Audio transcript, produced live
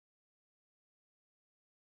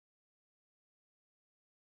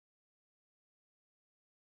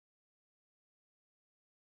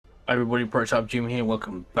Everybody, Perch Up Jim here.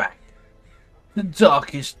 Welcome back. The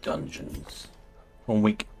Darkest Dungeons. On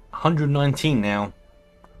week 119 now.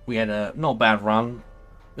 We had a not bad run.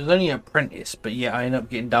 It was only an apprentice, but yeah, I ended up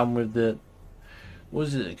getting done with the... What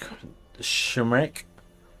was it? The Shrieker?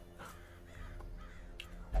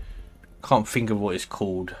 Can't think of what it's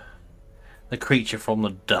called. The creature from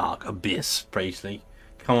the dark abyss, basically.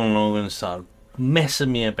 Coming along and started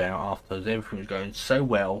messing me about after everything was going so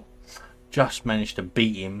well. Just managed to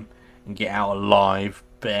beat him and get out alive,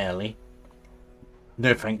 barely.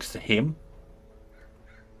 No thanks to him.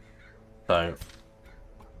 So,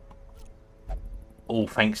 all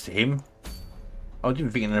thanks to him. I didn't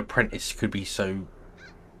think an apprentice could be so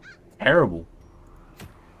terrible.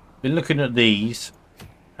 Been looking at these,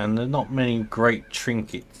 and there's not many great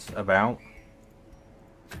trinkets about.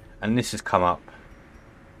 And this has come up.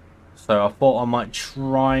 So I thought I might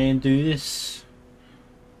try and do this.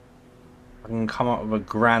 I can come up with a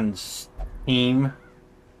grand scheme.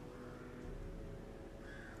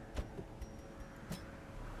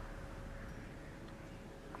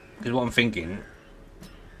 Because what I'm thinking,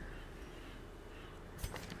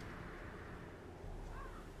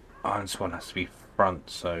 oh, this one has to be front,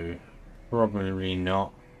 so probably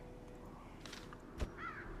not.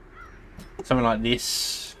 Something like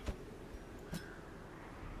this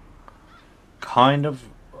kind of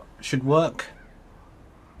should work.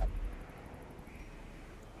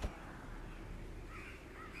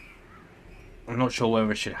 I'm not sure whether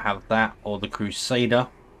I should have that or the Crusader.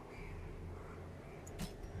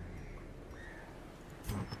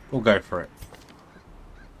 We'll go for it.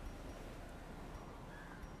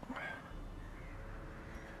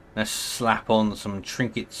 Let's slap on some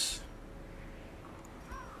trinkets.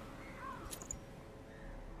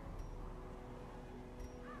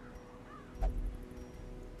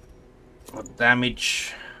 What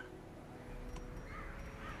damage?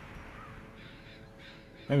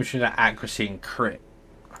 Maybe we should have accuracy and crit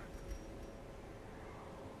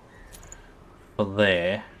for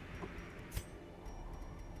there.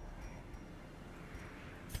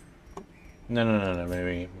 No,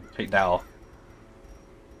 maybe take that off.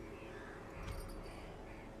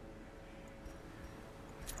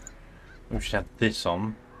 We should have this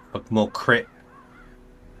on, but more crit,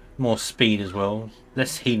 more speed as well.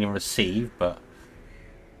 Less healing receive, but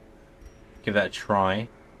give that a try.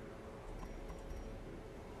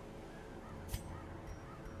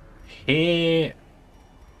 Here,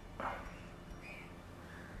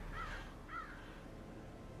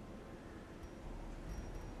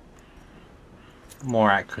 more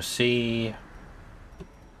accuracy.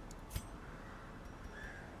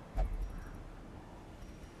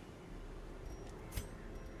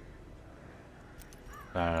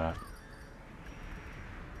 Let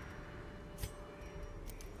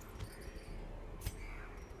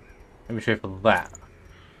me show for that.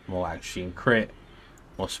 More accuracy and crit.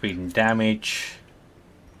 More speed and damage.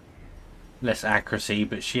 Less accuracy,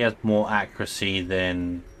 but she has more accuracy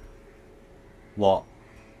than what?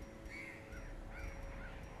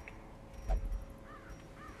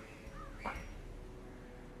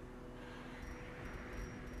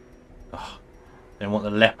 Than what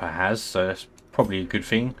the leper has, so that's probably a good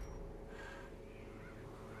thing.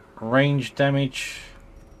 Range damage.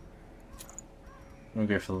 I'm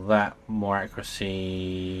gonna go for that. More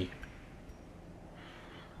accuracy.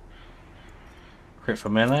 Crit for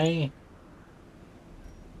melee.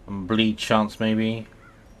 And bleed chance maybe.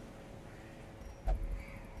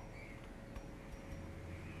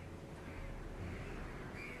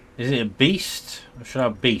 Is it a beast? Or should I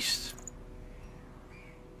have beast?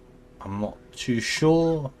 I'm not too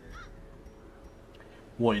sure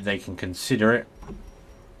what they can consider it.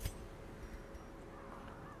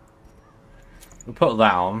 We'll put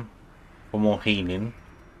that on for more healing.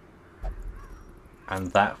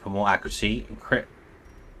 And that for more accuracy and crit.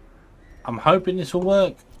 I'm hoping this will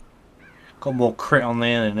work. Got more crit on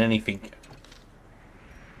there than anything.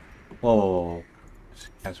 Whoa.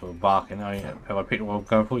 Cancel the barking. Oh yeah. Have I picked what I'm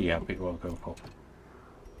going for? Yeah, I picked what I'm going for.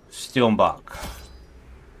 Steel and buck.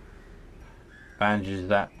 Bandages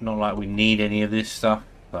that. Not like we need any of this stuff.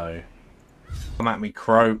 So come at me,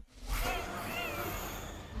 crow.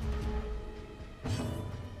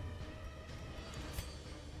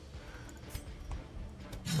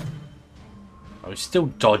 Oh, he still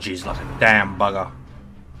dodges like a damn bugger.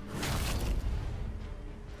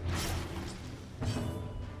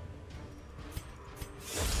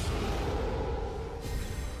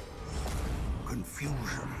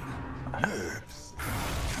 Confusion, nerves,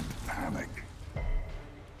 and panic.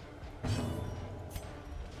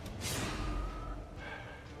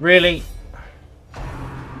 Really?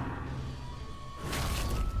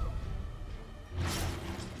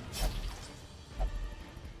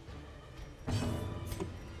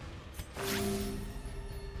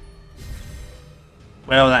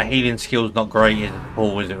 Well, that healing skill's not great at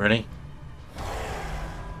all, is it really?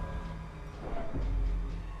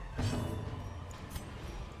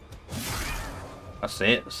 That's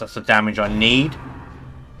it. So that's the damage I need.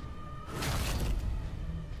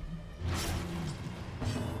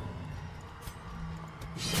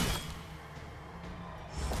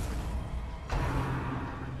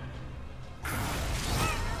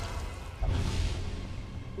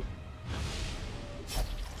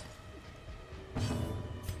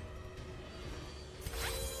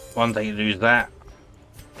 One thing to do is that.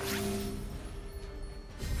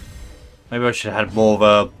 Maybe I should have had more of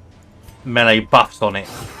a melee buffs on it.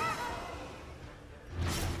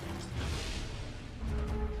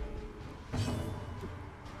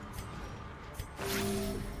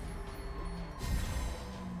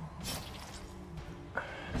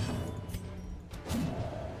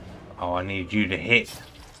 Oh, I need you to hit.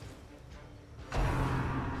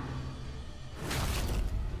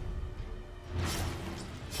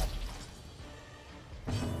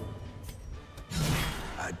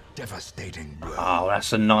 Devastating blow. Oh,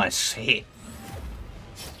 that's a nice hit.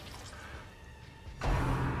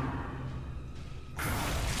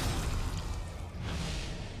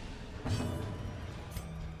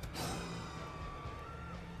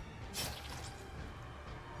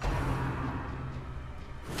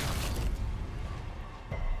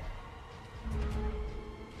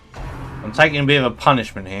 I'm taking a bit of a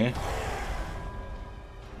punishment here.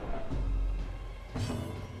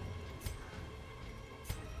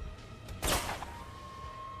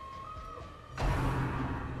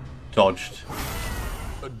 Dodged.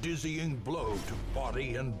 A dizzying blow to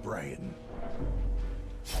body and brain.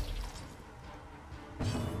 A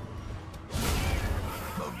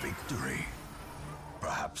victory.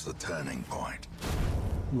 Perhaps the turning point.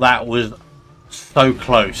 That was so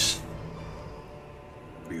close.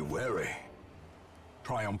 Be wary.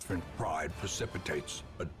 Triumphant pride precipitates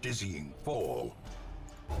a dizzying fall.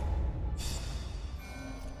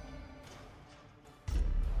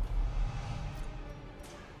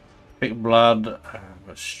 Big blood,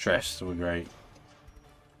 stress were great.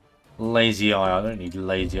 Lazy eye, I don't need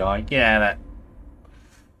lazy eye. Get out of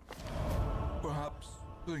that. Perhaps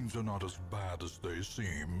things are not as bad as they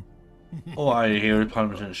seem. Oh, I hear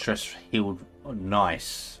 100% stress healed. Oh,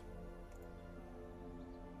 nice.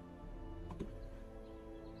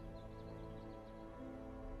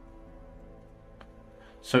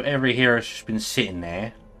 So every hero's just been sitting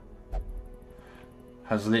there.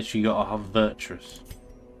 Has literally got a virtuous.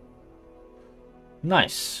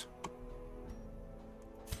 Nice.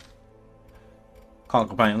 Can't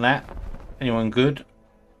complain on that. Anyone good?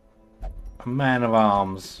 A man of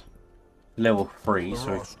arms. Level 3,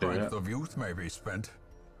 so we can do that. Of youth may be spent,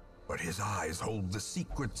 but his eyes hold the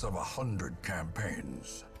secrets of 100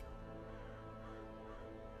 campaigns.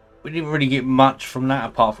 We didn't really get much from that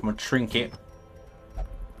apart from a trinket.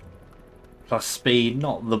 Plus speed,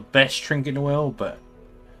 not the best trinket in the world, but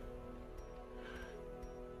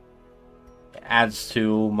it adds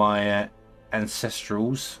to all my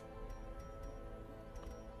ancestrals.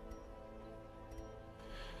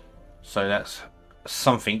 So that's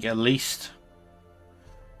something at least.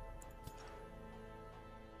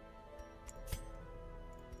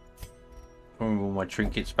 Bring all my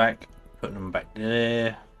trinkets back, putting them back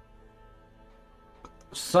there.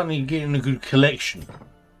 Suddenly getting a good collection.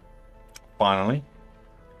 Finally.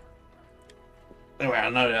 Anyway, I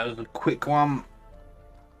know that was a quick one.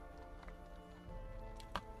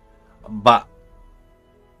 But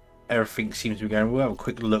everything seems to be going well. We'll have a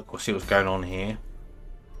quick look. We'll see what's going on here.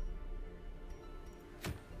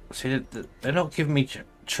 See, they're not giving me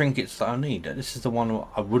trinkets that I need. This is the one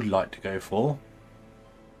I would like to go for.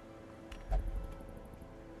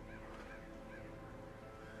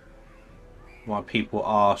 My people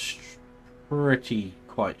are pretty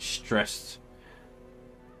quite stressed.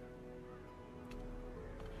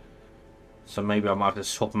 So maybe I might have to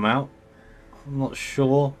swap them out. I'm not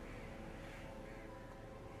sure.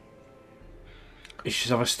 It's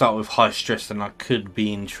just if I start with high stress, then I could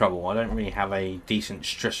be in trouble. I don't really have a decent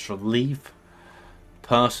stress relief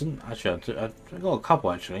person. Actually, I got a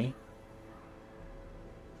couple actually.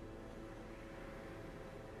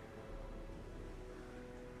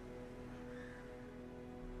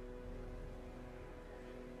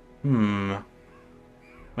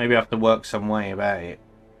 Maybe I have to work some way about it.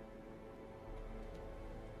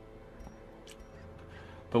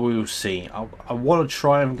 But we will see. I want to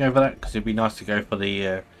try and go for that because it'd be nice to go for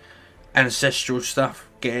the ancestral stuff.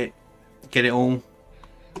 Get it all.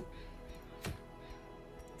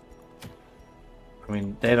 I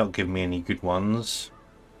mean, they're not giving me any good ones.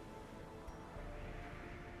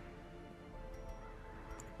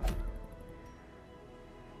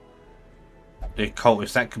 The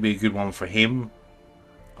cultist, that could be a good one for him.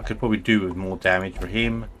 I could probably do with more damage for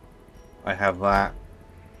him. I have that.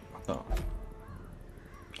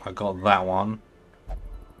 I got that one.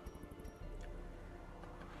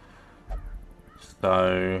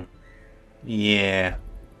 So, yeah.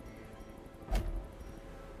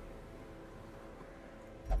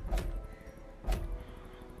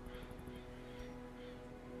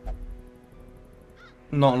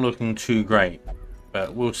 Not looking too great,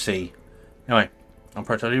 but we'll see. Anyway, I'm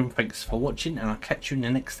Protodium. Thanks for watching, and I'll catch you in the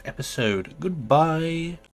next episode.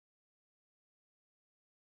 Goodbye.